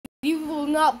You will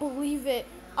not believe it.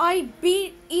 I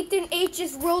beat Ethan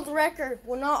H's world record.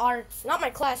 Well, not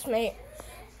my classmate.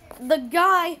 The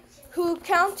guy who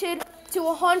counted to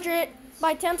 100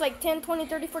 by 10s, like 10, 20,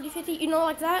 30, 40, 50, you know,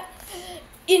 like that,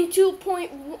 in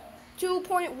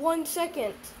 2.1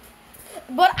 seconds.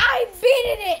 But I beat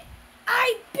it.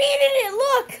 I beat it.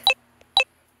 Look.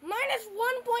 Minus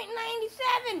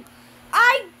 1.97.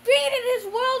 I beat his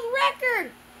world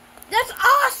record. That's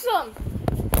awesome.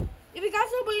 If you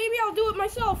guys don't believe me, I'll do it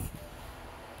myself.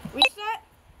 Reset.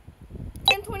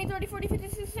 10, 20, 30, 40, 50,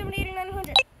 60, 70, 80, 90,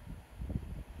 100.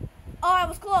 Oh, I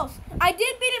was close. I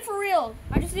did beat it for real.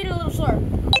 I just did it a little slower.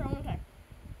 Try one more time.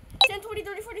 10, 20,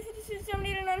 30, 40, 50, 60,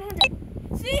 70, 80, 90,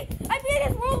 100. See? I beat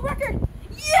his world record.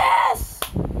 Yes!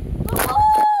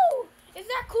 Oh! Is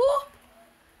that cool?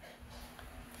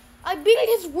 I beat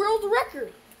his world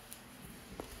record.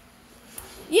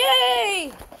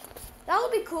 Yay! That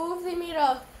would be cool if they made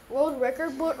a world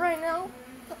record book right now.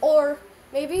 Or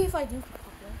maybe if I do.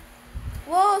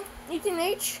 Well, Ethan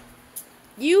H,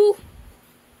 you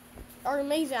are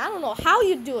amazing. I don't know how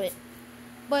you do it,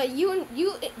 but you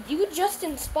just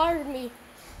inspired me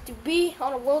to be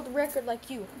on a world record like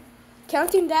you.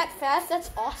 Counting that fast,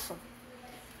 that's awesome.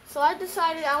 So I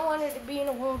decided I wanted to be in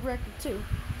a world record too.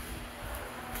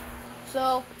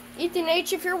 So, Ethan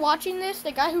H, if you're watching this,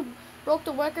 the guy who broke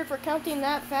the record for counting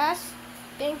that fast,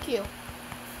 thank you.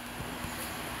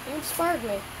 You inspired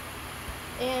me.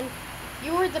 And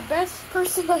you were the best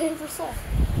person I ever saw.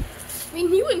 I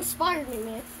mean, you inspired me,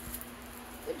 man.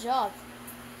 Good job.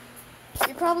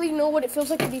 You probably know what it feels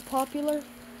like to be popular.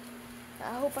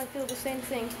 I hope I feel the same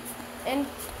thing. And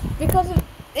because of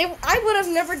it, I would have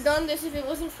never done this if it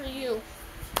wasn't for you.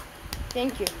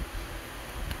 Thank you.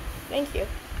 Thank you.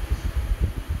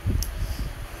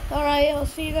 Alright, I'll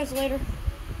see you guys later.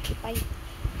 Bye.